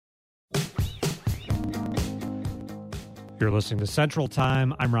You're listening to Central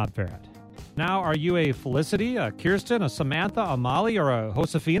Time. I'm Rob Barrett. Now, are you a Felicity, a Kirsten, a Samantha, a Molly, or a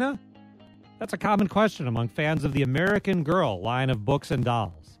Josefina? That's a common question among fans of the American Girl line of books and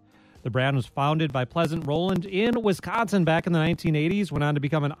dolls. The brand was founded by Pleasant Rowland in Wisconsin back in the 1980s, went on to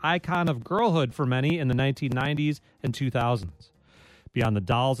become an icon of girlhood for many in the 1990s and 2000s. Beyond the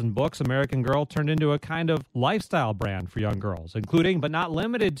dolls and books, American Girl turned into a kind of lifestyle brand for young girls, including but not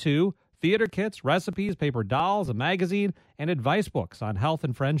limited to theater kits, recipes, paper dolls, a magazine, and advice books on health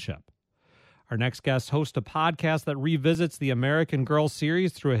and friendship. Our next guest hosts a podcast that revisits the American Girl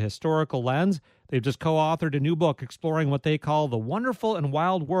series through a historical lens. They've just co-authored a new book exploring what they call the wonderful and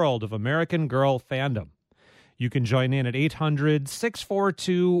wild world of American Girl fandom. You can join in at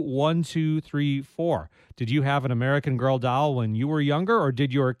 800-642-1234. Did you have an American Girl doll when you were younger, or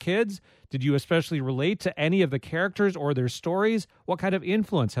did your kids? Did you especially relate to any of the characters or their stories? What kind of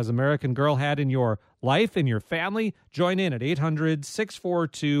influence has American Girl had in your life, in your family? Join in at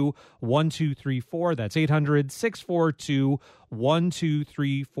 800-642-1234. That's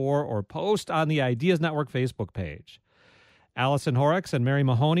 800-642-1234, or post on the Ideas Network Facebook page. Allison Horrocks and Mary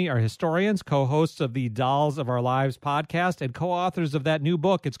Mahoney are historians, co-hosts of the Dolls of Our Lives podcast, and co-authors of that new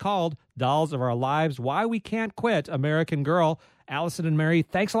book. It's called Dolls of Our Lives, Why We Can't Quit American Girl. Allison and Mary,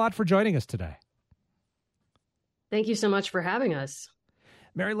 thanks a lot for joining us today. Thank you so much for having us.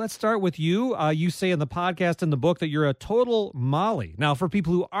 Mary, let's start with you. You say in the podcast and the book that you're a total Molly. Now, for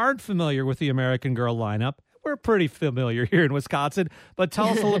people who aren't familiar with the American Girl lineup, we're pretty familiar here in Wisconsin, but tell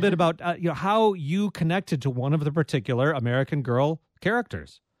us a little bit about how you connected to one of the particular American Girl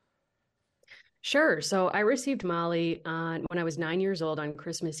characters. Sure. So I received Molly when I was 9 years old on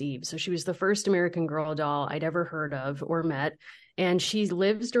Christmas Eve. So she was the first American Girl doll I'd ever heard of or met. And she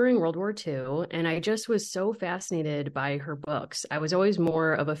lives during World War II. And I just was so fascinated by her books. I was always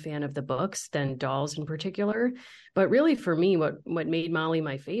more of a fan of the books than dolls in particular. But really, for me, what made Molly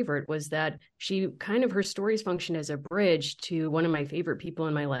my favorite was that her stories functioned as a bridge to one of my favorite people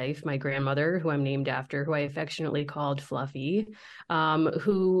in my life, my grandmother, who I'm named after, who I affectionately called Fluffy,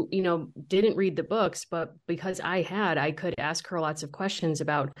 who, didn't read the books, but because I could ask her lots of questions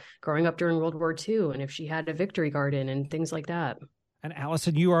about growing up during World War II and if she had a victory garden and things like that. And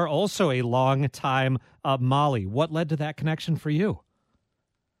Allison, you are also a long-time Molly. What led to that connection for you?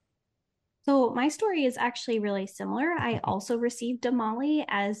 So my story is actually really similar. I also received a Molly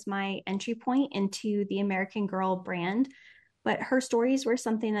as my entry point into the American Girl brand, but her stories were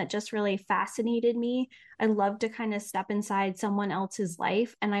something that just really fascinated me. I love to kind of step inside someone else's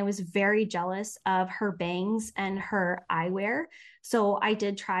life, and I was very jealous of her bangs and her eyewear. So I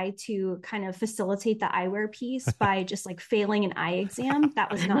did try to kind of facilitate the eyewear piece by just failing an eye exam.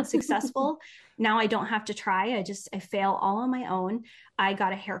 That was not successful. Now I don't have to try. I fail all on my own. I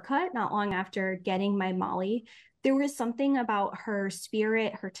got a haircut not long after getting my Molly. There was something about her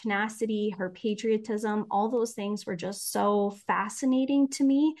spirit, her tenacity, her patriotism. All those things were just so fascinating to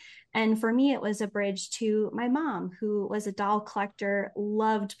me. And for me, it was a bridge to my mom, who was a doll collector,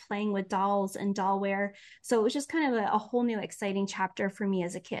 loved playing with dolls and dollware. So it was just kind of a whole new exciting chapter for me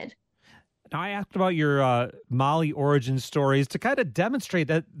as a kid. Now, I asked about your Molly origin stories to kind of demonstrate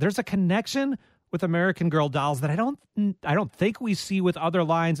that there's a connection with American Girl dolls that I don't think we see with other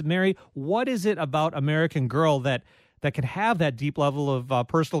lines. Mary, what is it about American Girl that can have that deep level of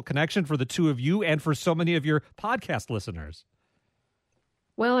personal connection for the two of you and for so many of your podcast listeners?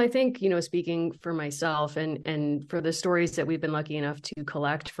 Well, I think, speaking for myself and for the stories that we've been lucky enough to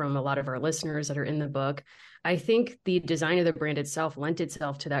collect from a lot of our listeners that are in the book, I think the design of the brand itself lent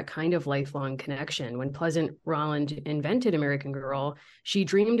itself to that kind of lifelong connection. When Pleasant Rowland invented American Girl, she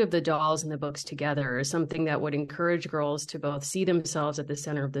dreamed of the dolls and the books together as something that would encourage girls to both see themselves at the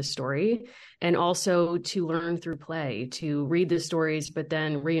center of the story and also to learn through play, to read the stories, but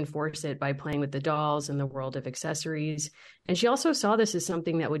then reinforce it by playing with the dolls and the world of accessories. And she also saw this as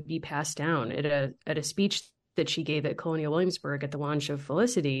something that would be passed down. At a speech that she gave at Colonial Williamsburg at the launch of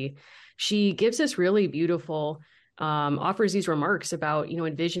Felicity, she gives this really beautiful, offers these remarks about,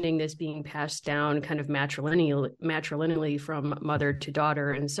 envisioning this being passed down kind of matrilineally from mother to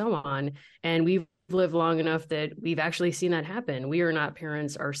daughter and so on. And we've lived long enough that we've actually seen that happen. We are not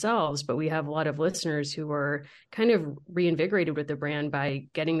parents ourselves, but we have a lot of listeners who are kind of reinvigorated with the brand by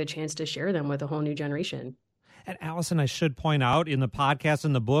getting the chance to share them with a whole new generation. And Allison, I should point out in the podcast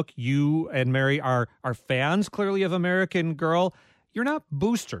and the book, you and Mary are fans clearly of American Girl. You're not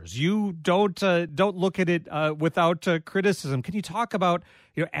boosters. You don't look at it without criticism. Can you talk about,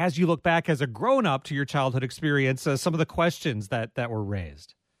 as you look back as a grown up to your childhood experience, some of the questions that were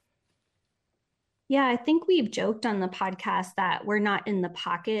raised? Yeah, I think we've joked on the podcast that we're not in the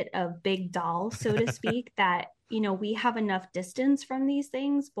pocket of big dolls, so to speak, that, we have enough distance from these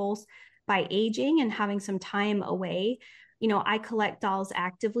things, both by aging and having some time away. I collect dolls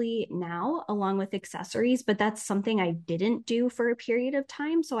actively now along with accessories, but that's something I didn't do for a period of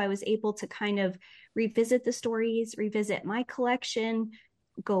time. So I was able to kind of revisit the stories, revisit my collection,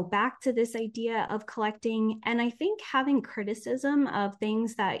 go back to this idea of collecting. And I think having criticism of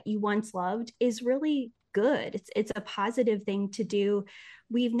things that you once loved is really good. It's a positive thing to do.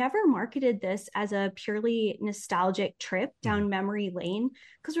 We've never marketed this as a purely nostalgic trip down memory lane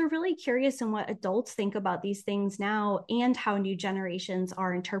because we're really curious in what adults think about these things now and how new generations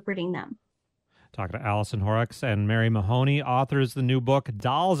are interpreting them. Talking to Allison Horrocks and Mary Mahoney, authors of the new book,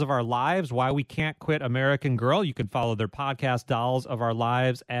 Dolls of Our Lives, Why We Can't Quit American Girl. You can follow their podcast, Dolls of Our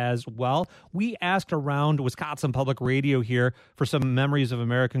Lives, as well. We asked around Wisconsin Public Radio here for some memories of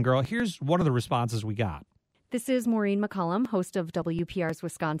American Girl. Here's one of the responses we got. This is Maureen McCullum, host of WPR's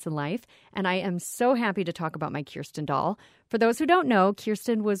Wisconsin Life, and I am so happy to talk about my Kirsten doll. For those who don't know,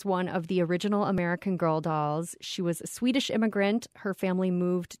 Kirsten was one of the original American Girl dolls. She was a Swedish immigrant. Her family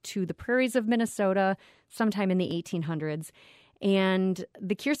moved to the prairies of Minnesota sometime in the 1800s. And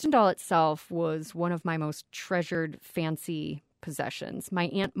the Kirsten doll itself was one of my most treasured fancy possessions. My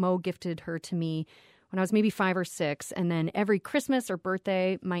Aunt Mo gifted her to me when I was maybe 5 or 6, and then every Christmas or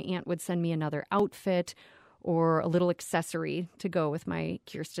birthday, my aunt would send me another outfit or a little accessory to go with my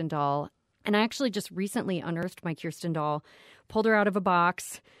Kirsten doll. And I actually just recently unearthed my Kirsten doll, pulled her out of a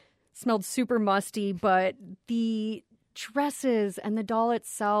box, smelled super musty, but the dresses and the doll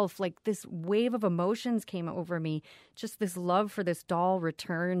itself, like this wave of emotions came over me. Just this love for this doll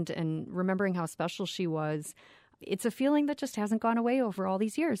returned and remembering how special she was. It's a feeling that just hasn't gone away over all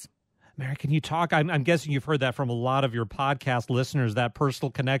these years. Mary, can you talk? I'm guessing you've heard that from a lot of your podcast listeners, that personal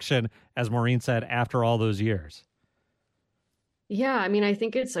connection, as Maureen said, after all those years. Yeah, I mean, I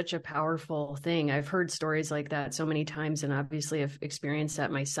think it's such a powerful thing. I've heard stories like that so many times and obviously have experienced that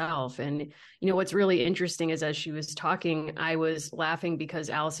myself. And, what's really interesting is as she was talking, I was laughing because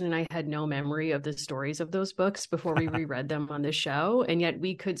Allison and I had no memory of the stories of those books before we reread them on the show. And yet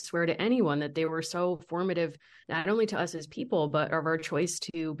we could swear to anyone that they were so formative, not only to us as people, but of our choice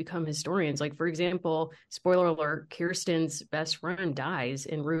to become historians. Like, for example, spoiler alert, Kirsten's best friend dies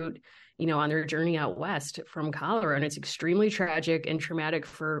en route on their journey out west from cholera. And it's extremely tragic and traumatic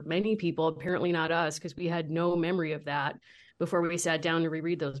for many people, apparently not us, because we had no memory of that before we sat down to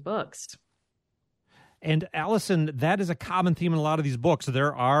reread those books. And Allison, that is a common theme in a lot of these books.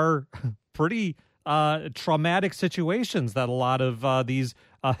 There are pretty traumatic situations that a lot of these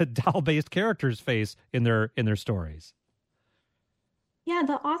doll-based characters face in their stories. Yeah,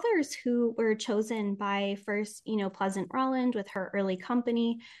 the authors who were chosen by first, Pleasant Rowland with her early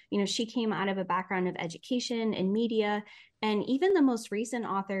company, she came out of a background of education and media. And even the most recent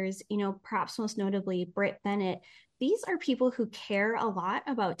authors, perhaps most notably Britt Bennett, these are people who care a lot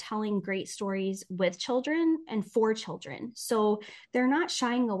about telling great stories with children and for children. So they're not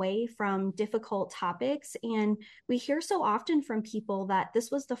shying away from difficult topics. And we hear so often from people that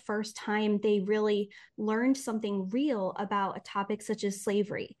this was the first time they really learned something real about a topic such as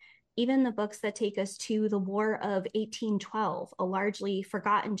slavery. Even the books that take us to the War of 1812, a largely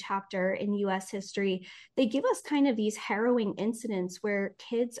forgotten chapter in U.S. history, they give us kind of these harrowing incidents where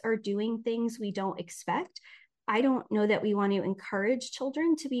kids are doing things we don't expect. I don't know that we want to encourage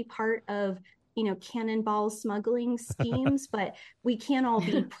children to be part of, cannonball smuggling schemes, but we can all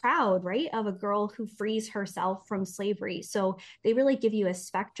be proud, right, of a girl who frees herself from slavery. So they really give you a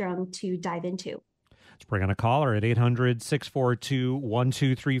spectrum to dive into. Let's bring on a caller at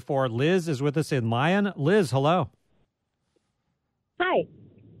 800-642-1234. Liz is with us in Lyon. Liz, hello. Hi.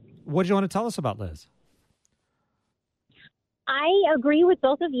 What do you want to tell us about Liz? I agree with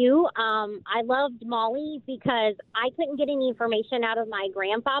both of you. I loved Molly because I couldn't get any information out of my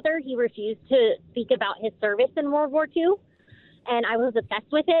grandfather. He refused to speak about his service in World War II, and I was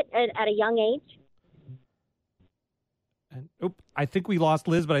obsessed with it at a young age. And, I think we lost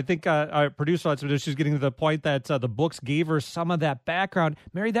Liz, but I think our producer, she's getting to the point that the books gave her some of that background.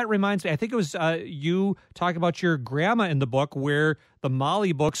 Mary, that reminds me, I think it was you talking about your grandma in the book where the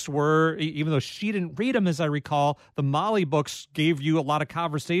Molly books were, even though she didn't read them, as I recall, the Molly books gave you a lot of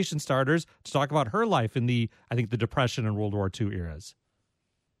conversation starters to talk about her life in the Depression and World War II eras.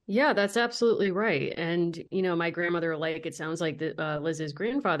 Yeah, that's absolutely right. And, my grandmother, it sounds like Liz's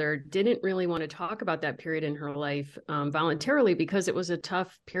grandfather didn't really want to talk about that period in her life voluntarily because it was a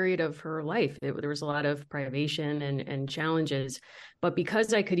tough period of her life. There was a lot of privation and challenges. But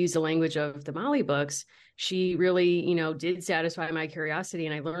because I could use the language of the Molly books, she really, did satisfy my curiosity.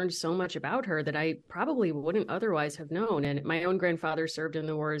 And I learned so much about her that I probably wouldn't otherwise have known. And my own grandfather served in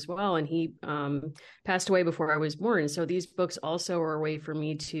the war as well. And he passed away before I was born. So these books also are a way for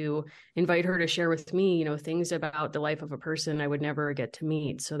me to invite her to share with me, things about the life of a person I would never get to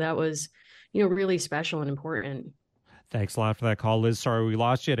meet. So that was, really special and important. Thanks a lot for that call, Liz. Sorry we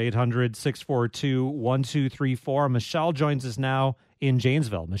lost you at 800-642-1234. Michelle joins us now in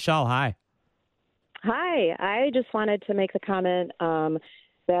Janesville. Michelle, hi. Hi. I just wanted to make the comment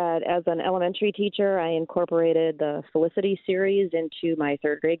that as an elementary teacher, I incorporated the Felicity series into my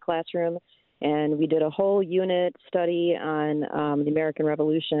third grade classroom, and we did a whole unit study on the American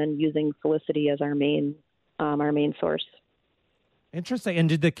Revolution using Felicity as our main source. Interesting. And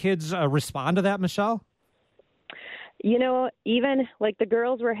did the kids respond to that, Michelle? Even like the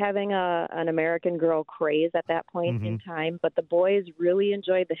girls were having an American Girl craze at that point in time, but the boys really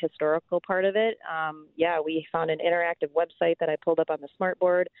enjoyed the historical part of it. We found an interactive website that I pulled up on the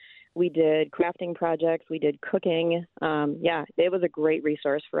smartboard. We did crafting projects. We did cooking. It was a great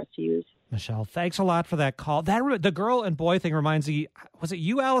resource for us to use. Michelle, thanks a lot for that call. The girl and boy thing reminds me, was it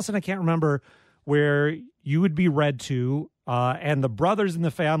you, Allison? I can't remember, where you would be read to, and the brothers in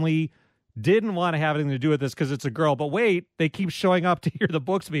the family didn't want to have anything to do with this because it's a girl. But wait, they keep showing up to hear the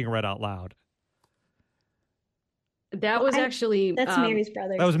books being read out loud. That was actually... That's Mary's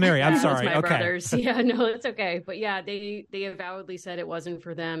brother. That was Mary. I'm sorry. My okay. brothers. Yeah, no, it's okay. But yeah, they avowedly said it wasn't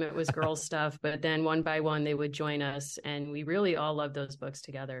for them. It was girl stuff. But then one by one, they would join us. And we really all loved those books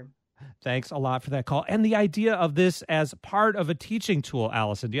together. Thanks a lot for that call. And the idea of this as part of a teaching tool,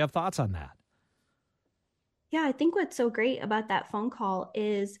 Allison, do you have thoughts on that? Yeah, I think what's so great about that phone call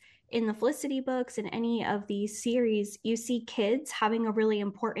is in the Felicity books and any of these series, you see kids having a really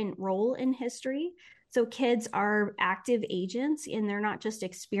important role in history. So kids are active agents and they're not just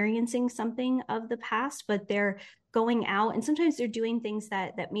experiencing something of the past, but they're going out and sometimes they're doing things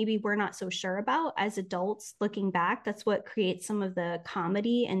that maybe we're not so sure about as adults looking back. That's what creates some of the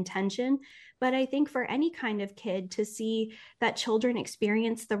comedy and tension. But I think for any kind of kid to see that children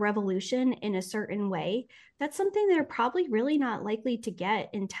experience the revolution in a certain way, that's something they're probably really not likely to get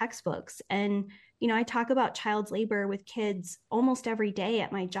in textbooks. And I talk about child labor with kids almost every day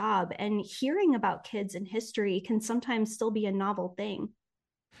at my job, and hearing about kids in history can sometimes still be a novel thing.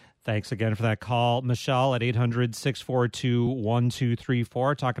 Thanks again for that call, Michelle, at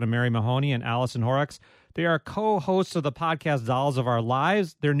 800-642-1234. Talking to Mary Mahoney and Allison Horrocks. They are co-hosts of the podcast Dolls of Our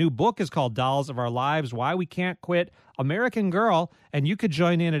Lives. Their new book is called Dolls of Our Lives, Why We Can't Quit American Girl. And you could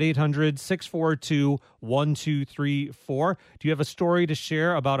join in at 800-642-1234. Do you have a story to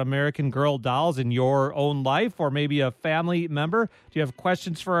share about American Girl dolls in your own life or maybe a family member? Do you have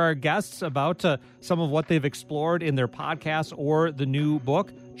questions for our guests about some of what they've explored in their podcast or the new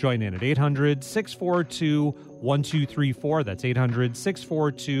book? Join in at 800-642-1234. That's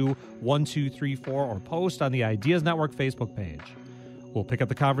 800-642-1234, or post on the Ideas Network Facebook page. We'll pick up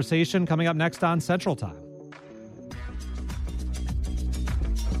the conversation coming up next on Central Time.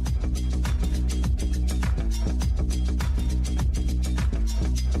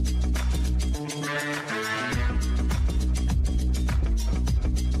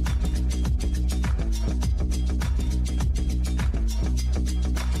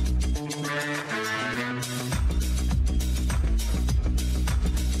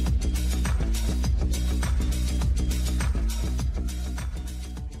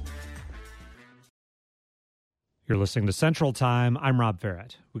 You're listening to Central Time. I'm Rob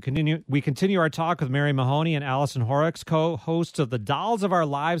Ferrett. We continue our talk with Mary Mahoney and Allison Horrocks, co-hosts of the Dolls of Our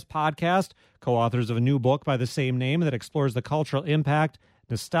Lives podcast, co-authors of a new book by the same name that explores the cultural impact,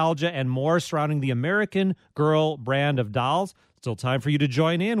 nostalgia, and more surrounding the American Girl brand of dolls. Still time for you to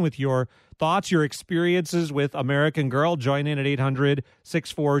join in with your thoughts, your experiences with American Girl. Join in at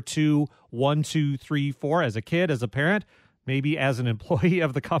 800-642-1234 as a kid, as a parent, maybe as an employee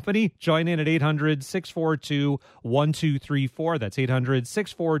of the company. Join in at 800-642-1234. That's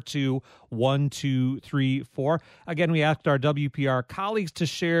 800-642-1234. Again, we asked our WPR colleagues to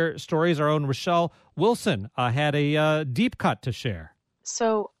share stories. Our own Rochelle Wilson had a deep cut to share.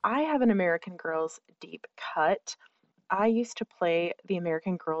 So I have an American Girls deep cut. I used to play the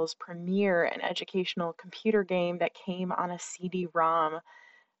American Girls premiere, an educational computer game that came on a CD-ROM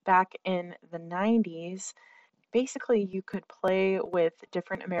back in the 90s. Basically, you could play with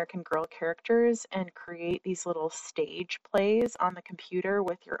different American Girl characters and create these little stage plays on the computer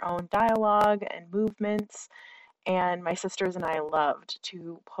with your own dialogue and movements. And my sisters and I loved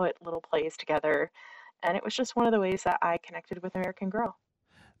to put little plays together. And it was just one of the ways that I connected with American Girl.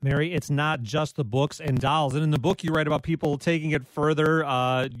 Mary, it's not just the books and dolls. And in the book, you write about people taking it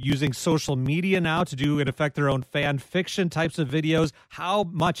further, using social media now to do, in effect, their own fan fiction types of videos. How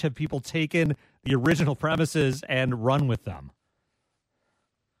much have people taken the original premises and run with them?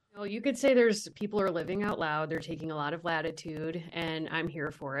 Well, you could say there's people are living out loud. They're taking a lot of latitude, and I'm here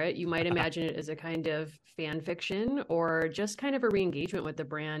for it. You might imagine it as a kind of fan fiction or just kind of a re-engagement with the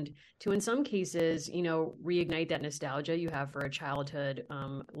brand to, in some cases, reignite that nostalgia you have for a childhood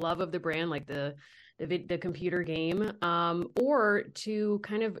love of the brand, like the computer game, or to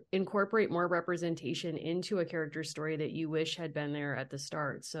kind of incorporate more representation into a character story that you wish had been there at the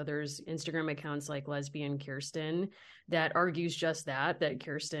start. So there's Instagram accounts like Lesbian Kirsten that argues just that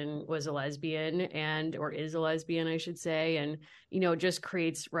Kirsten was a lesbian or is a lesbian, I should say, and, just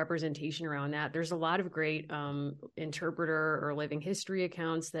creates representation around that. There's a lot of great interpreter or living history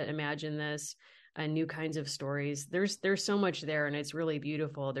accounts that imagine this and new kinds of stories. There's so much there, and it's really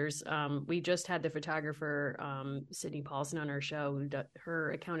beautiful. There's we just had the photographer Sydney Paulson on our show.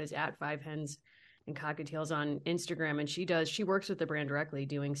 Her account is at 5 Hens and Cockatiels on Instagram, and she works with the brand directly,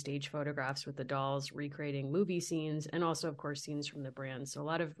 doing stage photographs with the dolls, recreating movie scenes, and also, of course, scenes from the brand. So a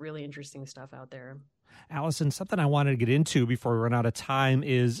lot of really interesting stuff out there. Allison, something I wanted to get into before we run out of time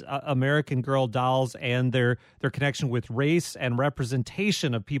is American Girl dolls and their connection with race and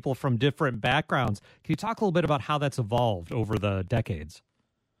representation of people from different backgrounds. Can you talk a little bit about how that's evolved over the decades?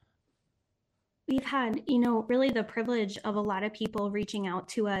 We've had, really the privilege of a lot of people reaching out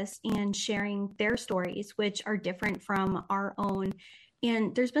to us and sharing their stories, which are different from our own.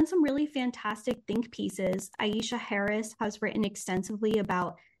 And there's been some really fantastic think pieces. Aisha Harris has written extensively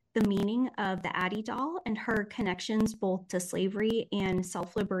about the meaning of the Addie doll and her connections both to slavery and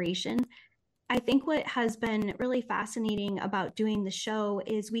self-liberation. I think what has been really fascinating about doing the show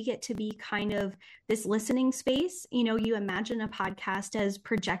is we get to be kind of this listening space. You imagine a podcast as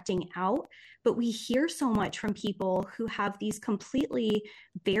projecting out, but we hear so much from people who have these completely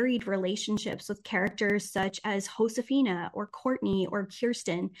varied relationships with characters such as Josefina or Courtney or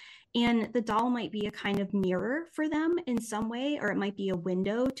Kirsten. And the doll might be a kind of mirror for them in some way, or it might be a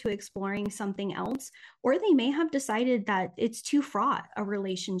window to exploring something else. Or they may have decided that it's too fraught a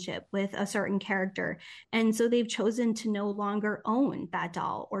relationship with a certain character. And so they've chosen to no longer own that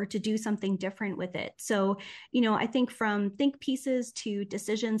doll or to do something different with it. So, I think from think pieces to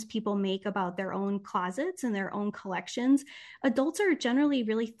decisions people make about their own closets and their own collections, adults are generally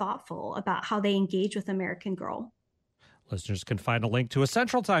really thoughtful about how they engage with American Girl. Listeners can find a link to a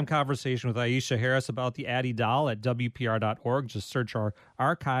Central Time conversation with Aisha Harris about the Addie doll at WPR.org. Just search our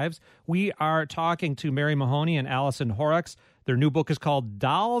archives. We are talking to Mary Mahoney and Allison Horrocks. Their new book is called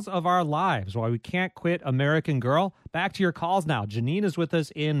Dolls of Our Lives, Why We Can't Quit American Girl. Back to your calls now. Janine is with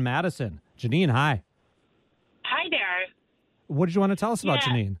us in Madison. Janine, hi. Hi there. What did you want to tell us about,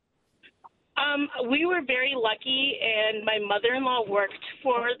 Janine? We were very lucky, and my mother-in-law worked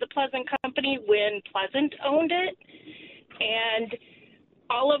for the Pleasant Company when Pleasant owned it. And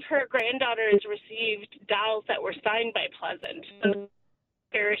all of her granddaughters received dolls that were signed by Pleasant. So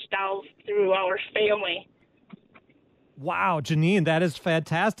cherished dolls through our family. Wow, Janine, that is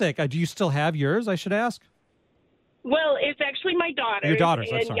fantastic. Do you still have yours, I should ask? Well, it's actually my daughter's. Your daughter's,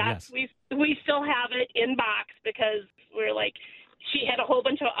 and I'm sorry, yes. We still have it in box because we're like, she had a whole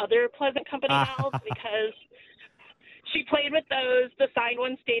bunch of other Pleasant Company dolls because she played with those. The signed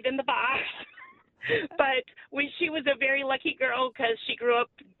ones stayed in the box. But she was a very lucky girl because she grew up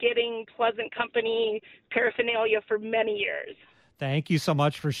getting Pleasant Company paraphernalia for many years. Thank you so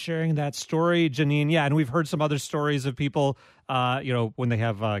much for sharing that story, Janine. Yeah, and we've heard some other stories of people, when they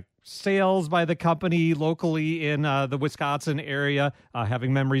have sales by the company locally in the Wisconsin area,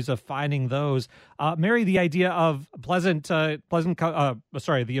 having memories of finding those. Mary, the idea of the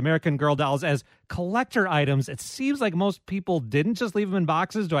American Girl dolls as collector items, it seems like most people didn't just leave them in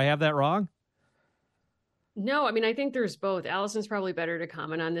boxes. Do I have that wrong? No, I mean, I think there's both. Allison's probably better to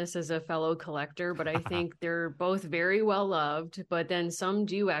comment on this as a fellow collector, but I think they're both very well loved, but then some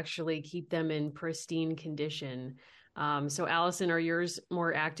do actually keep them in pristine condition. So Allison, are yours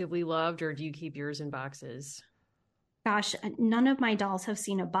more actively loved, or do you keep yours in boxes? Gosh, none of my dolls have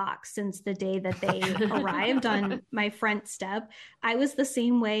seen a box since the day that they arrived on my front step. I was the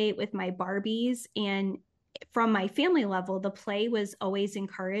same way with my Barbies, and from my family level, the play was always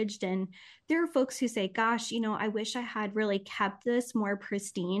encouraged. And there are folks who say, gosh, I wish I had really kept this more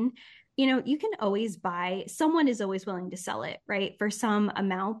pristine. You can always buy, someone is always willing to sell it, right, for some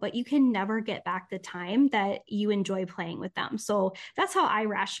amount, but you can never get back the time that you enjoy playing with them. So that's how I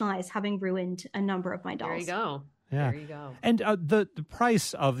rationalize having ruined a number of my dolls. There you go. Yeah. There you go. And the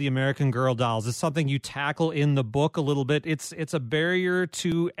price of the American Girl dolls is something you tackle in the book a little bit. It's a barrier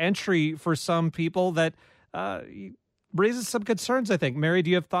to entry for some people that raises some concerns, I think. Mary, do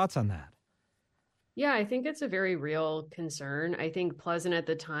you have thoughts on that? Yeah, I think it's a very real concern. I think Pleasant at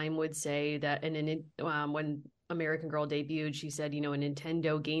the time would say that when American Girl debuted, she said, a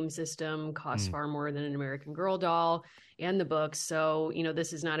Nintendo game system costs far more than an American Girl doll and the books. So,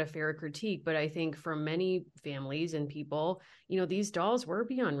 this is not a fair critique, but I think from many families and people, these dolls were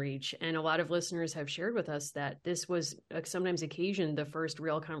beyond reach. And a lot of listeners have shared with us that this was sometimes occasioned the first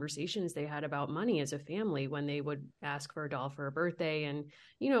real conversations they had about money as a family when they would ask for a doll for a birthday. And,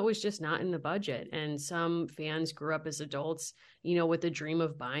 it was just not in the budget. And some fans grew up as adults, with the dream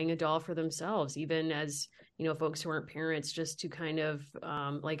of buying a doll for themselves, even as, folks who aren't parents, just to kind of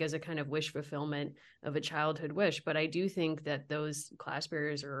as a kind of wish fulfillment of a childhood wish. But I do think that those class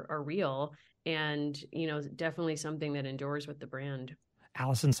barriers are real and, definitely something that endures with the brand.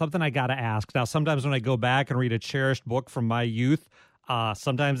 Allison, something I got to ask. Now, sometimes when I go back and read a cherished book from my youth,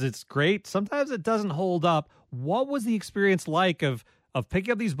 sometimes it's great. Sometimes it doesn't hold up. What was the experience like of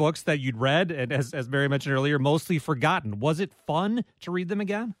picking up these books that you'd read and, as Mary mentioned earlier, mostly forgotten? Was it fun to read them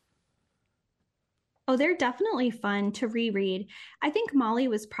again? Oh, they're definitely fun to reread. I think Molly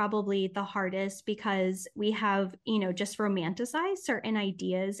was probably the hardest because we have, just romanticized certain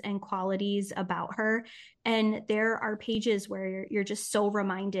ideas and qualities about her. And there are pages where you're just so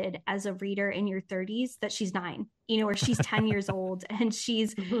reminded as a reader in your 30s that she's 9, or she's 10 years old and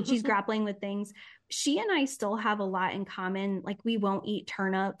she's grappling with things. She and I still have a lot in common. Like, we won't eat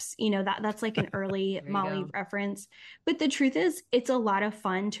turnips, that's like an early Molly reference. But the truth is, it's a lot of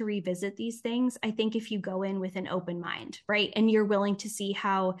fun to revisit these things. I think if you go in with an open mind, right? And you're willing to see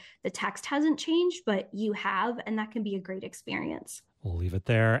how the text hasn't changed, but you have, and that can be a great experience. We'll leave it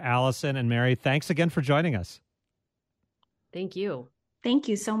there. Allison and Mary, thanks again for joining us. Thank you. Thank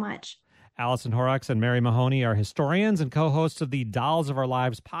you so much. Allison Horrocks and Mary Mahoney are historians and co-hosts of the Dolls of Our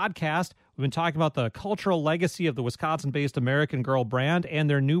Lives podcast. We've been talking about the cultural legacy of the Wisconsin-based American Girl brand and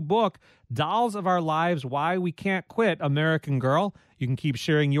their new book, Dolls of Our Lives, Why We Can't Quit American Girl. You can keep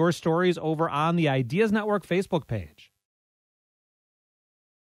sharing your stories over on the Ideas Network Facebook page.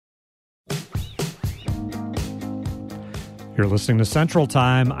 You're listening to Central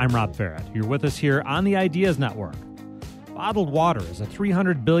Time. I'm Rob Ferrett. You're with us here on the Ideas Network. Bottled water is a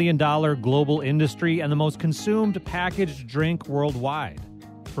 $300 billion global industry and the most consumed packaged drink worldwide.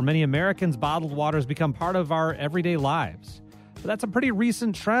 For many Americans, bottled water has become part of our everyday lives. But that's a pretty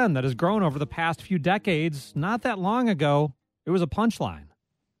recent trend that has grown over the past few decades. Not that long ago, it was a punchline.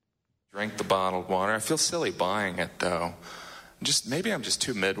 Drink the bottled water. I feel silly buying it, though. Maybe I'm just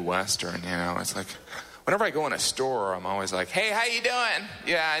too Midwestern, It's like, whenever I go in a store, I'm always like, hey, how you doing?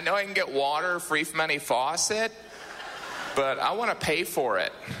 Yeah, I know I can get water free from any faucet, but I want to pay for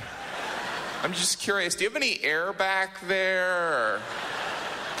it. I'm just curious, do you have any air back there? Or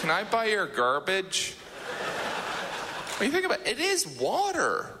can I buy your garbage? When you think about it, it is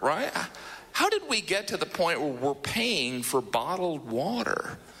water, right? How did we get to the point where we're paying for bottled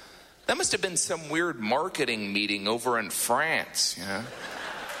water? That must have been some weird marketing meeting over in France,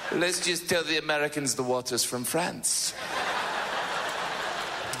 Let's just tell the Americans the water's from France.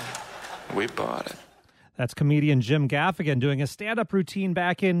 We bought it. That's comedian Jim Gaffigan doing a stand-up routine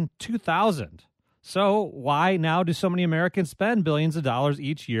back in 2000. So why now do so many Americans spend billions of dollars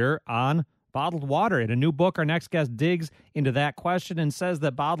each year on bottled water? In a new book, our next guest digs into that question and says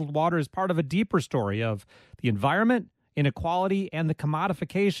that bottled water is part of a deeper story of the environment, inequality, and the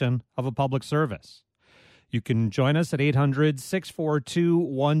commodification of a public service. You can join us at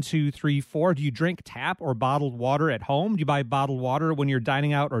 800-642-1234. Do you drink tap or bottled water at home? Do you buy bottled water when you're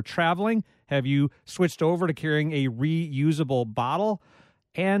dining out or traveling? Have you switched over to carrying a reusable bottle?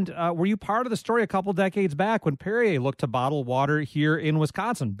 And were you part of the story a couple decades back when Perrier looked to bottled water here in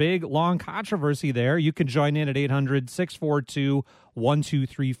Wisconsin? Big, long controversy there. You can join in at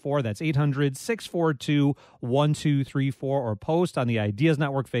 800-642-1234. That's 800-642-1234, or post on the Ideas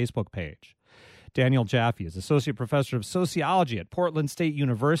Network Facebook page. Daniel Jaffe is Associate Professor of Sociology at Portland State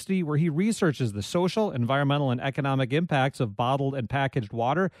University, where he researches the social, environmental, and economic impacts of bottled and packaged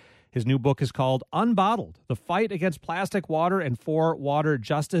water. His new book is called Unbottled, The Fight Against Plastic Water and for Water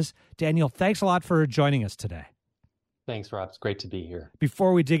Justice. Daniel, thanks a lot for joining us today. Thanks, Rob. It's great to be here.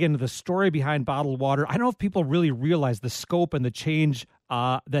 Before we dig into the story behind bottled water, I don't know if people really realize the scope and the change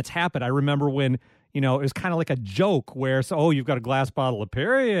that's happened. I remember when it was kind of like a joke where, you've got a glass bottle of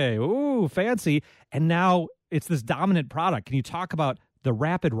Perrier. Ooh, fancy. And now it's this dominant product. Can you talk about the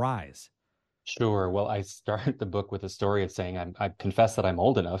rapid rise? Sure. Well, I start the book with a story of saying I confess that I'm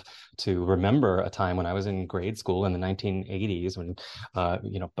old enough to remember a time when I was in grade school in the 1980s when,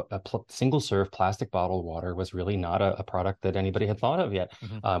 single-serve plastic bottled water was really not a product that anybody had thought of yet.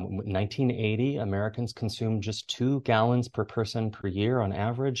 1980, Americans consumed just 2 gallons per person per year on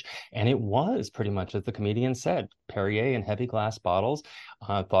average, and it was pretty much, as the comedian said, Perrier in heavy glass bottles,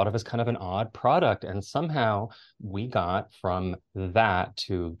 thought of as kind of an odd product, and somehow we got from that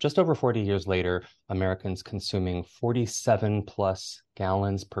to just over 40 years later, Americans consuming 47 plus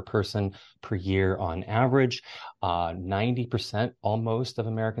gallons per person per year on average, 90% almost of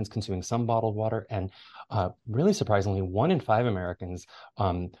Americans consuming some bottled water, and really surprisingly, 1 in 5 Americans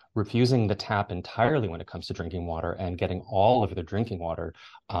refusing the tap entirely when it comes to drinking water and getting all of their drinking water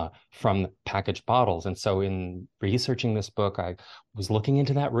from packaged bottles. And so in researching this book, I was looking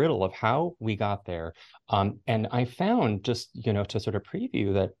into that riddle of how we got there. And I found, just, to sort of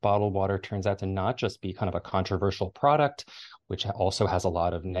preview, that bottled water turns out to not just be kind of a controversial product, which also has a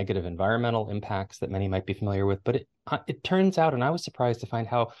lot of negative environmental impacts that many might be familiar with, but it turns out, and I was surprised to find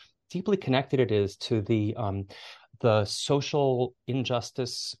how deeply connected it is to the social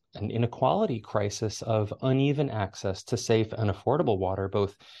injustice and inequality crisis of uneven access to safe and affordable water,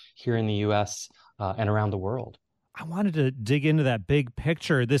 both here in the U.S. And around the world. I wanted to dig into that big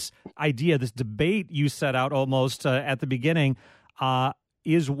picture, this idea, this debate you set out almost at the beginning.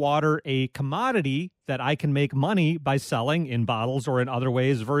 Is water a commodity that I can make money by selling in bottles or in other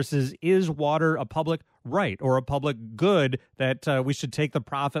ways, versus is water a public right or a public good that we should take the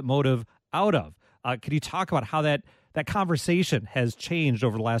profit motive out of? Can you talk about how that conversation has changed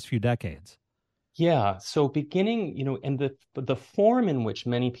over the last few decades? Yeah. So beginning, and the form in which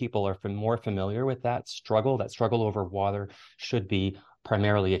many people are more familiar with that struggle over water should be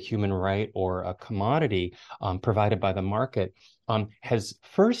primarily a human right or a commodity provided by the market, has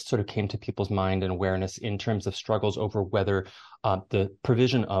first sort of came to people's mind and awareness in terms of struggles over whether the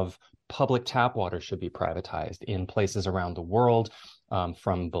provision of public tap water should be privatized in places around the world,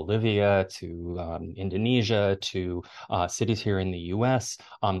 from Bolivia to Indonesia to cities here in the U.S.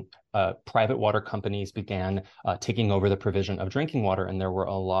 Private water companies began taking over the provision of drinking water, and there were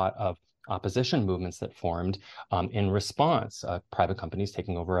a lot of opposition movements that formed in response, private companies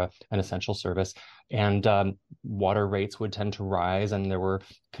taking over an essential service, and water rates would tend to rise, and there were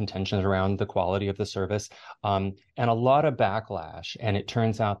contentions around the quality of the service, and a lot of backlash. And it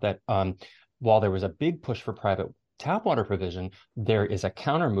turns out that while there was a big push for private tap water provision, there is a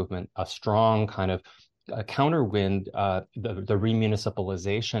counter movement, a strong kind of counterwind. The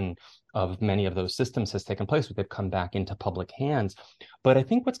remunicipalization of many of those systems has taken place. They've come back into public hands. But I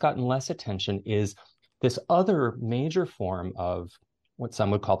think what's gotten less attention is this other major form of what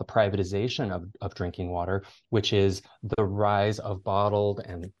some would call the privatization of drinking water, which is the rise of bottled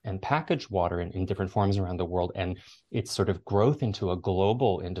and packaged water in different forms around the world, and its sort of growth into a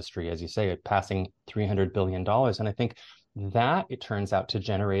global industry, as you say, passing $300 billion. And I think that, it turns out, to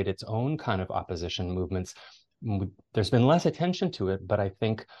generate its own kind of opposition movements. There's been less attention to it, but I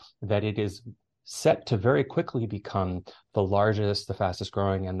think that it is set to very quickly become the largest, the fastest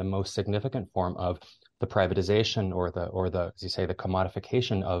growing, and the most significant form of the privatization or the, as you say, the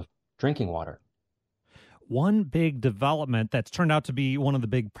commodification of drinking water. One big development that's turned out to be one of the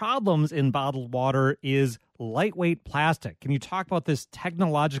big problems in bottled water is lightweight plastic. Can you talk about this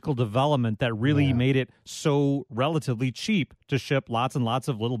technological development that really made it so relatively cheap to ship lots and lots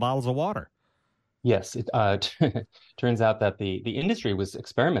of little bottles of water? Yes, it turns out that the industry was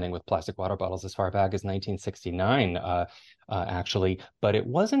experimenting with plastic water bottles as far back as 1969, actually. But it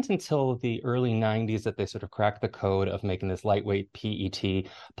wasn't until the early 90s that they sort of cracked the code of making this lightweight PET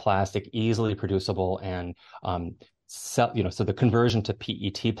plastic easily producible and so the conversion to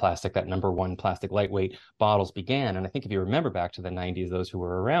PET plastic, that #1 plastic lightweight bottles, began. And I think if you remember back to the 90s, those who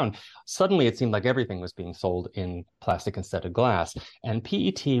were around, suddenly it seemed like everything was being sold in plastic instead of glass. And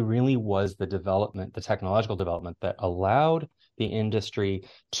PET really was the technological development that allowed the industry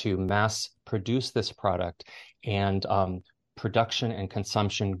to mass produce this product. And production and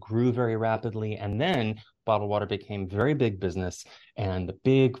consumption grew very rapidly. And then bottled water became very big business, and the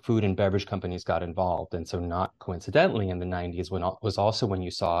big food and beverage companies got involved. And so, not coincidentally, in the 90s was also when you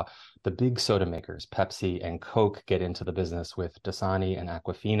saw the big soda makers, Pepsi and Coke, get into the business with Dasani and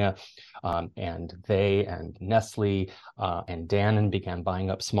Aquafina, and they and Nestle and Dannon began buying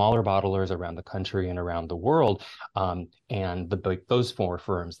up smaller bottlers around the country and around the world. And those 4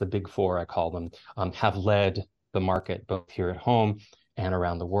 firms, the big 4, I call them, have led the market both here at home and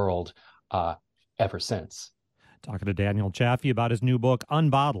around the world ever since. Talking to Daniel Jaffe about his new book,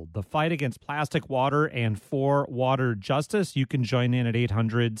 Unbottled, The Fight Against Plastic Water and for Water Justice. You can join in at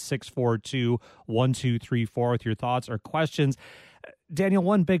 800-642-1234 with your thoughts or questions. Daniel,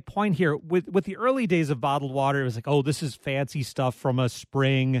 one big point here. With the early days of bottled water, it was like, oh, this is fancy stuff from a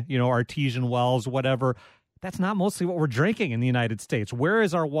spring, artesian wells, whatever. That's not mostly what we're drinking in the United States. Where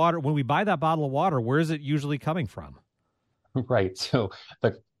is our water? When we buy that bottle of water, where is it usually coming from? Right. So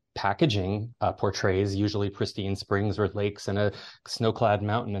the packaging portrays usually pristine springs or lakes and a snow-clad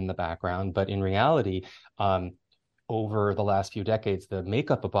mountain in the background. But in reality, over the last few decades, the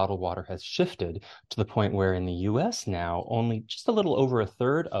makeup of bottled water has shifted to the point where in the U.S. now, only just a little over a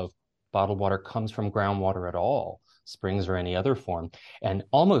third of bottled water comes from groundwater at all, springs or any other form. And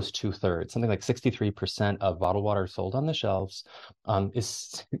almost 2/3, something like 63% of bottled water sold on the shelves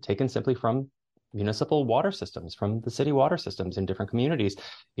is taken simply from municipal water systems, from the city water systems in different communities.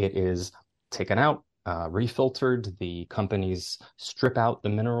 It is taken out, refiltered. The companies strip out the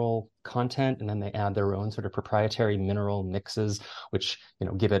mineral content, and then they add their own sort of proprietary mineral mixes, which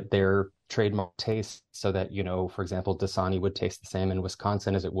give it their trademark taste, so that for example, Dasani would taste the same in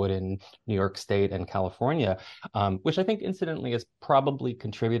Wisconsin as it would in New York State and California, which I think incidentally has probably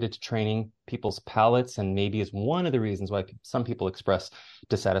contributed to training people's palates, and maybe is one of the reasons why some people express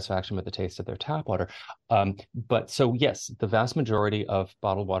dissatisfaction with the taste of their tap water. But so yes, the vast majority of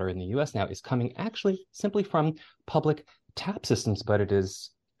bottled water in the U.S. now is coming actually simply from public tap systems, but it is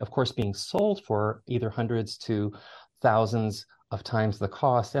of course being sold for either hundreds to thousands of times the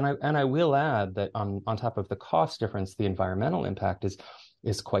cost. And I will add that on top of the cost difference, the environmental impact is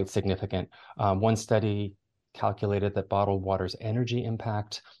quite significant. One study calculated that bottled water's energy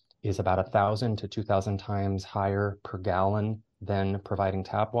impact is about 1,000 to 2,000 times higher per gallon than providing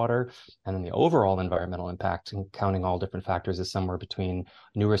tap water. And then the overall environmental impact, counting all different factors, is somewhere between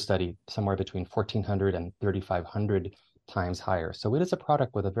 1,400 and 3,500 times higher. So it is a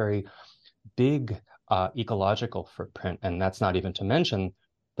product with a very big ecological footprint, and that's not even to mention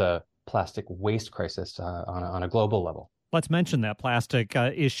the plastic waste crisis on a global level. Let's mention that plastic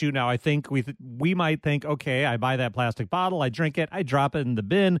issue now. I think we might think, okay, I buy that plastic bottle, I drink it, I drop it in the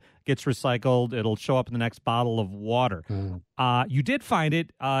bin, gets recycled, it'll show up in the next bottle of water. You did find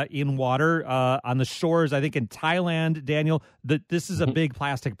it in water on the shores, I think in Thailand, Daniel. This is a big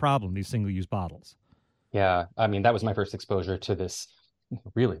plastic problem, these single-use bottles. Yeah, I mean, that was my first exposure to this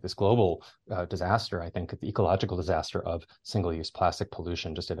global disaster, I think, the ecological disaster of single-use plastic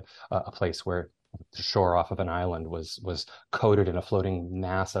pollution, just at a place where the shore off of an island was coated in a floating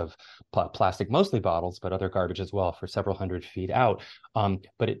mass of plastic, mostly bottles, but other garbage as well, for several hundred feet out.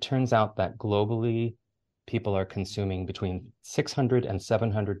 But it turns out that globally, people are consuming between 600 and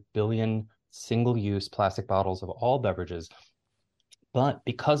 700 billion single-use plastic bottles of all beverages. But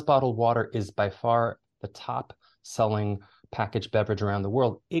because bottled water is by far the top selling packaged beverage around the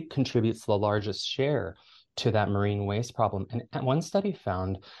world, it contributes the largest share to that marine waste problem. And one study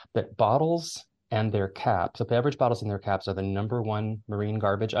found that bottles and their caps, so beverage bottles and their caps, are the number one marine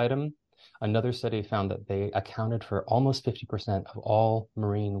garbage item. Another study found that they accounted for almost 50% of all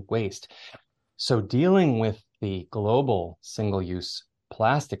marine waste. So dealing with the global single-use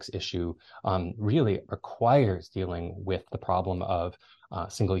plastics issue really requires dealing with the problem of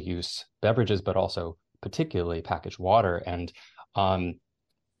single-use beverages, but also particularly packaged water. And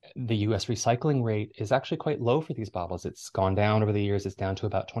the U.S. recycling rate is actually quite low for these bottles. It's gone down over the years. It's down to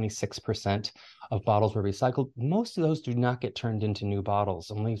about 26% of bottles were recycled. Most of those do not get turned into new bottles.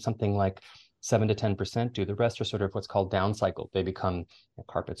 Only something like 7 to 10% do. The rest are sort of what's called downcycled. They become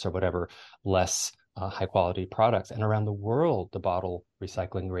carpets or whatever, less high quality products. And around the world, the bottle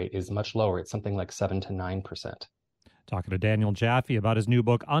recycling rate is much lower. It's something like 7 to 9%. Talking to Daniel Jaffe about his new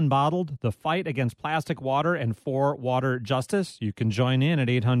book, Unbottled, The Fight Against Plastic Water and for Water Justice. You can join in at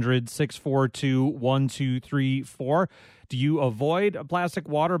 800-642-1234. Do you avoid plastic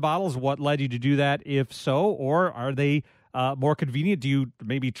water bottles? What led you to do that, if so? Or are they more convenient? Do you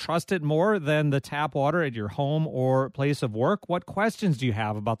maybe trust it more than the tap water at your home or place of work? What questions do you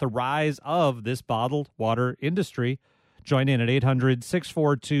have about the rise of this bottled water industry? Join in at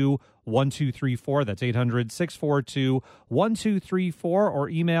 800-642-1234. That's 800-642-1234, or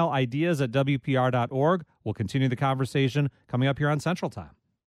email ideas@wpr.org. We'll continue the conversation coming up here on Central Time.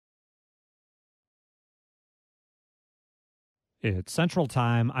 It's Central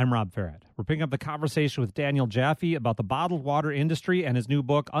Time. I'm Rob Farrett. We're picking up the conversation with Daniel Jaffe about the bottled water industry and his new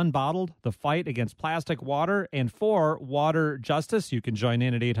book, Unbottled, The Fight Against Plastic Water and for Water Justice. You can join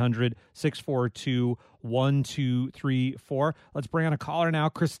in at 800-642-1234. Let's bring on a caller now.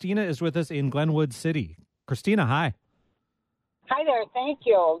 Christina is with us in Glenwood City. Christina, hi. Hi there. Thank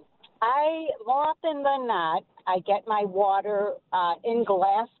you. More often than not, I get my water in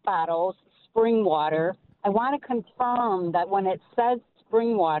glass bottles, spring water. I want to confirm that when it says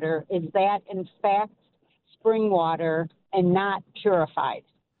spring water, is that in fact spring water and not purified?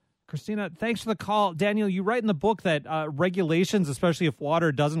 Christina, thanks for the call. Daniel, you write in the book that regulations, especially if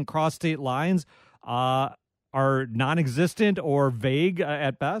water doesn't cross state lines, are non-existent or vague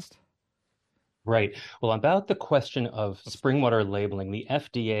at best. Right. Well, about the question of spring water labeling, the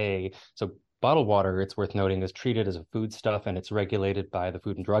FDA, so bottled water, it's worth noting, is treated as a foodstuff and it's regulated by the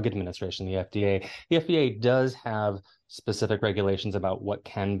Food and Drug Administration, the FDA. The FDA does have specific regulations about what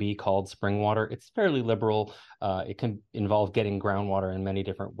can be called spring water. It's fairly liberal. It can involve getting groundwater in many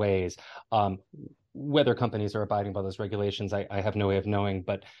different ways. Whether companies are abiding by those regulations, I have no way of knowing,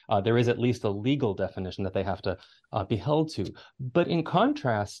 but there is at least a legal definition that they have to be held to. But in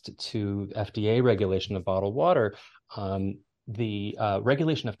contrast to FDA regulation of bottled water, the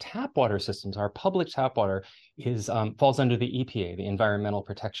regulation of tap water systems, our public tap water, falls under the EPA, the Environmental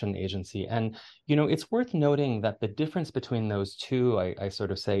Protection Agency. And, it's worth noting that the difference between those two, I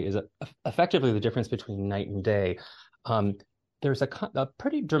sort of say, is effectively the difference between night and day. There's a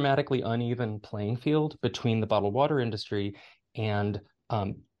pretty dramatically uneven playing field between the bottled water industry and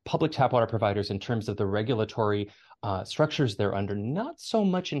public tap water providers in terms of the regulatory structures they're under, not so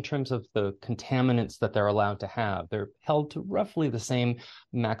much in terms of the contaminants that they're allowed to have. They're held to roughly the same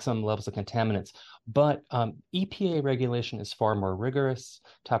maximum levels of contaminants, but EPA regulation is far more rigorous.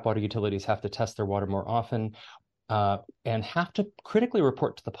 Tap water utilities have to test their water more often and have to critically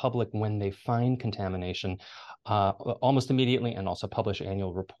report to the public when they find contamination almost immediately, and also publish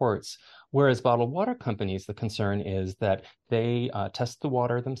annual reports. Whereas bottled water companies, the concern is that they test the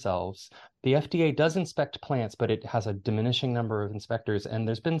water themselves. The FDA does inspect plants, but it has a diminishing number of inspectors. And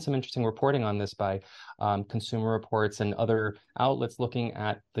there's been some interesting reporting on this by Consumer Reports and other outlets looking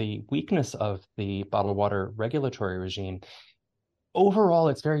at the weakness of the bottled water regulatory regime. Overall,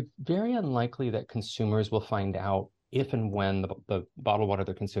 it's very, very unlikely that consumers will find out if and when the bottled water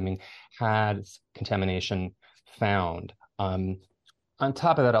they're consuming has contamination found. On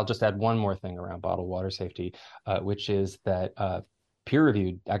top of that, I'll just add one more thing around bottled water safety, which is that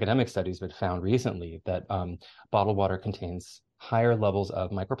peer-reviewed academic studies have found recently that bottled water contains higher levels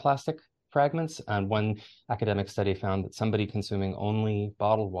of microplastic fragments. And one academic study found that somebody consuming only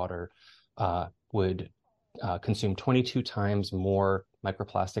bottled water would consume 22 times more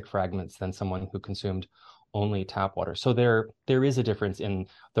microplastic fragments than someone who consumed only tap water. So there is a difference in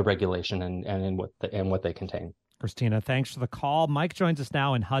the regulation and in what they contain. Christina, thanks for the call. Mike joins us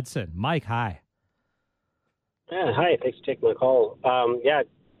now in Hudson. Mike, hi. Yeah, hi. Thanks for taking my call.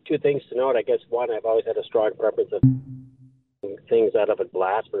 Two things to note. I guess one, I've always had a strong preference of things out of a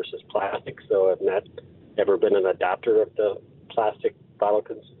glass versus plastic, so I've not ever been an adopter of the plastic bottle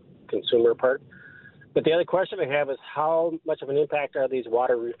consumer part. But the other question I have is how much of an impact are these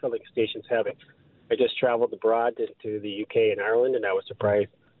water refilling stations having? I just traveled abroad into the UK and Ireland, and I was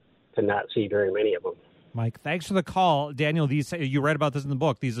surprised to not see very many of them. Mike, thanks for the call. Daniel, you read about this in the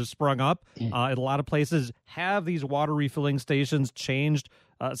book. These have sprung up. A lot of places have these water refilling stations changed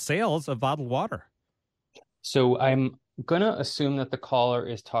sales of bottled water. So I'm going to assume that the caller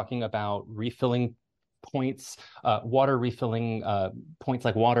is talking about refilling points, water refilling points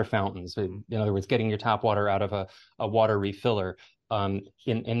like water fountains. In other words, getting your tap water out of a water refiller.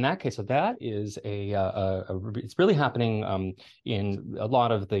 In that case, so that is it's really happening in a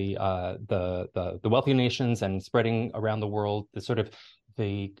lot of the wealthy nations and spreading around the world.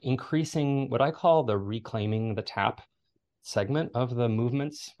 The increasing what I call the reclaiming the tap segment of the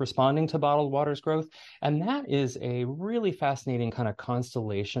movements responding to bottled water's growth. And that is a really fascinating kind of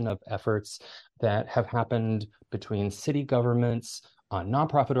constellation of efforts that have happened between city governments,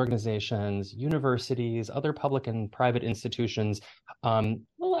 nonprofit organizations, universities, other public and private institutions, the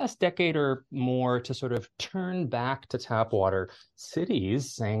last decade or more to sort of turn back to tap water.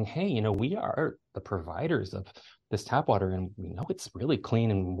 Cities saying, hey, we are the providers of this tap water and we know it's really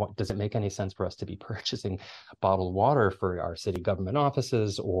clean, and what does it make any sense for us to be purchasing bottled water for our city government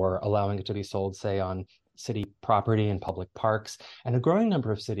offices or allowing it to be sold, say, on city property and public parks? And a growing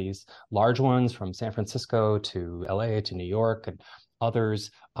number of cities, large ones from San Francisco to LA to New York and others,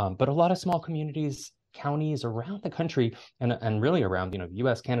 but a lot of small communities, counties around the country and really around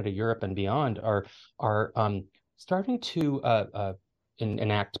US, Canada, Europe, and beyond are starting to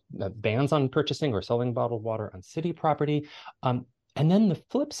enact bans on purchasing or selling bottled water on city property. And then the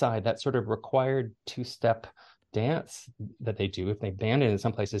flip side, that sort of required two-step dance that they do if they ban it in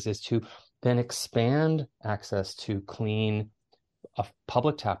some places is to then expand access to clean, of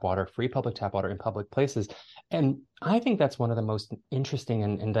public tap water, free public tap water in public places. And I think that's one of the most interesting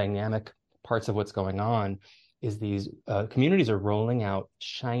and dynamic parts of what's going on is these communities are rolling out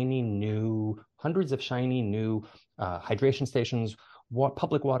hundreds of shiny new hydration stations,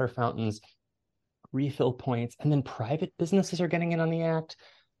 public water fountains, refill points, and then private businesses are getting in on the act.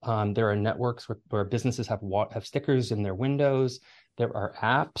 There are networks where businesses have stickers in their windows. There are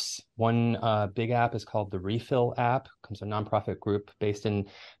apps. One big app is called the Refill app. It comes from a nonprofit group based in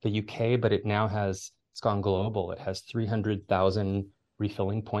the UK, but it's gone global. It has 300,000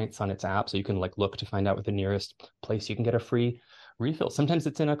 refilling points on its app, so you can look to find out what the nearest place you can get a free refill. Sometimes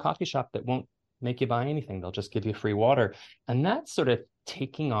it's in a coffee shop that won't make you buy anything. They'll just give you free water. And that's sort of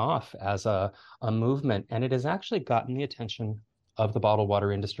taking off as a movement. And it has actually gotten the attention of the bottled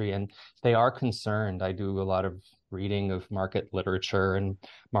water industry, and they are concerned. I do a lot of reading of market literature and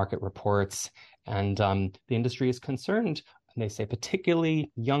market reports, and the industry is concerned. And they say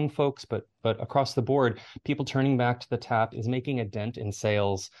particularly young folks, but across the board, people turning back to the tap is making a dent in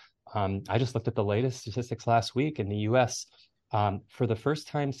sales. I just looked at the latest statistics last week in the U.S. For the first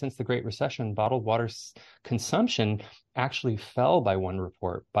time since the Great Recession, bottled water consumption actually fell by one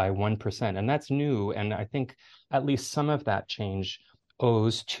report, by 1%. And that's new. And I think at least some of that change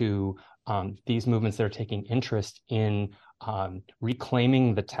owes to these movements that are taking interest in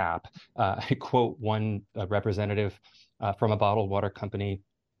reclaiming the tap. I quote one representative from a bottled water company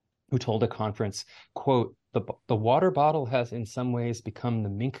who told a conference, quote, the water bottle has in some ways become the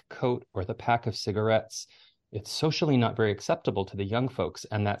mink coat or the pack of cigarettes. It's socially not very acceptable to the young folks,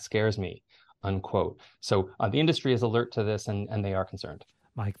 and that scares me, unquote. So the industry is alert to this, and they are concerned.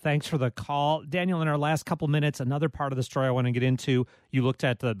 Mike, thanks for the call. Daniel, in our last couple minutes, another part of the story I want to get into, you looked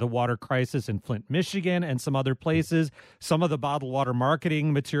at the water crisis in Flint, Michigan, and some other places. Some of the bottled water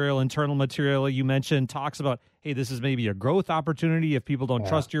marketing material, internal material you mentioned, talks about, hey, this is maybe a growth opportunity if people don't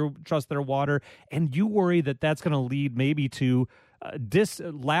trust their water. And you worry that that's going to lead maybe to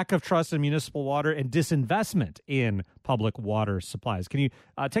lack of trust in municipal water and disinvestment in public water supplies. Can you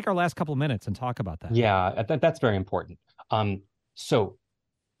take our last couple minutes and talk about that? Yeah, that's very important. So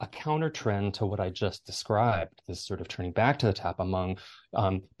a counter trend to what I just described, this sort of turning back to the tap among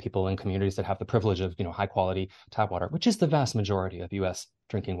people in communities that have the privilege of, high quality tap water, which is the vast majority of U.S.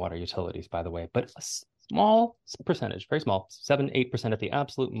 drinking water utilities, by the way, but a small percentage, very small, 7-8% at the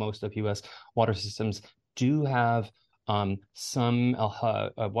absolute most of U.S. water systems do have some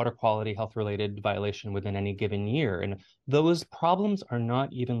water quality health-related violation within any given year. And those problems are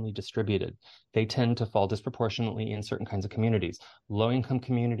not evenly distributed. They tend to fall disproportionately in certain kinds of communities, low-income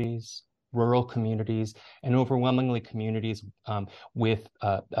communities, rural communities, and overwhelmingly communities with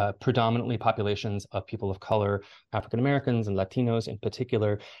predominantly populations of people of color, African Americans and Latinos in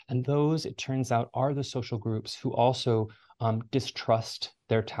particular. And those, it turns out, are the social groups who also distrust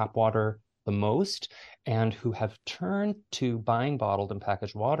their tap water the most and who have turned to buying bottled and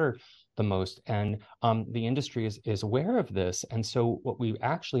packaged water the most. And the industry is aware of this. And so what we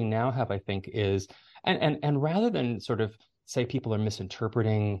actually now have, I think, is, and rather than sort of say people are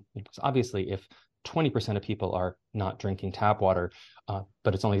misinterpreting, because obviously if 20% of people are not drinking tap water,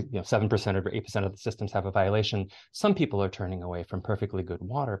 but it's only 7% or 8% of the systems have a violation, some people are turning away from perfectly good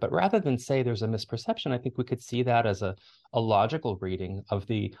water. But rather than say there's a misperception, I think we could see that as a logical reading of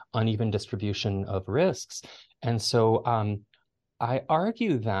the uneven distribution of risks. And so I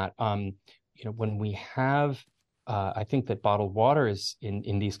argue that when we have, I think that bottled water is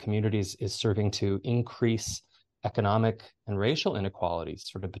in these communities is serving to increase economic and racial inequalities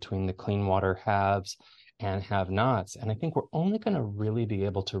sort of between the clean water haves and have-nots. And I think we're only going to really be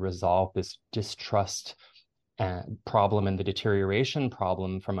able to resolve this distrust problem and the deterioration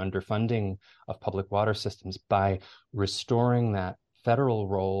problem from underfunding of public water systems by restoring that federal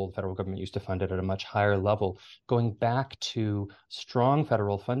role. The federal government used to fund it at a much higher level, going back to strong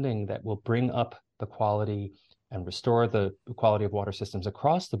federal funding that will bring up the quality and restore the quality of water systems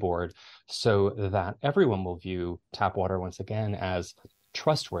across the board so that everyone will view tap water once again as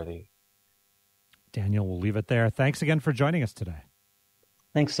trustworthy. Daniel, we'll leave it there. Thanks again for joining us today.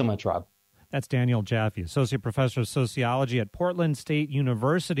 Thanks so much, Rob. That's Daniel Jaffe, Associate Professor of Sociology at Portland State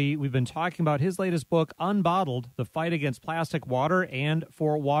University. We've been talking about his latest book, Unbottled, The Fight Against Plastic Water and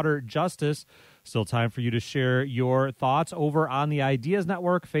for Water Justice. Still time for you to share your thoughts over on the Ideas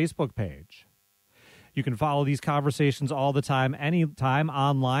Network Facebook page. You can follow these conversations all the time, anytime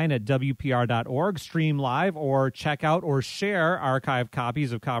online at WPR.org, stream live, or check out or share archived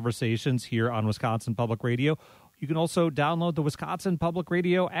copies of conversations here on Wisconsin Public Radio. You can also download the Wisconsin Public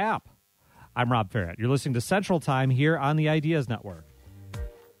Radio app. I'm Rob Ferret. You're listening to Central Time here on the Ideas Network.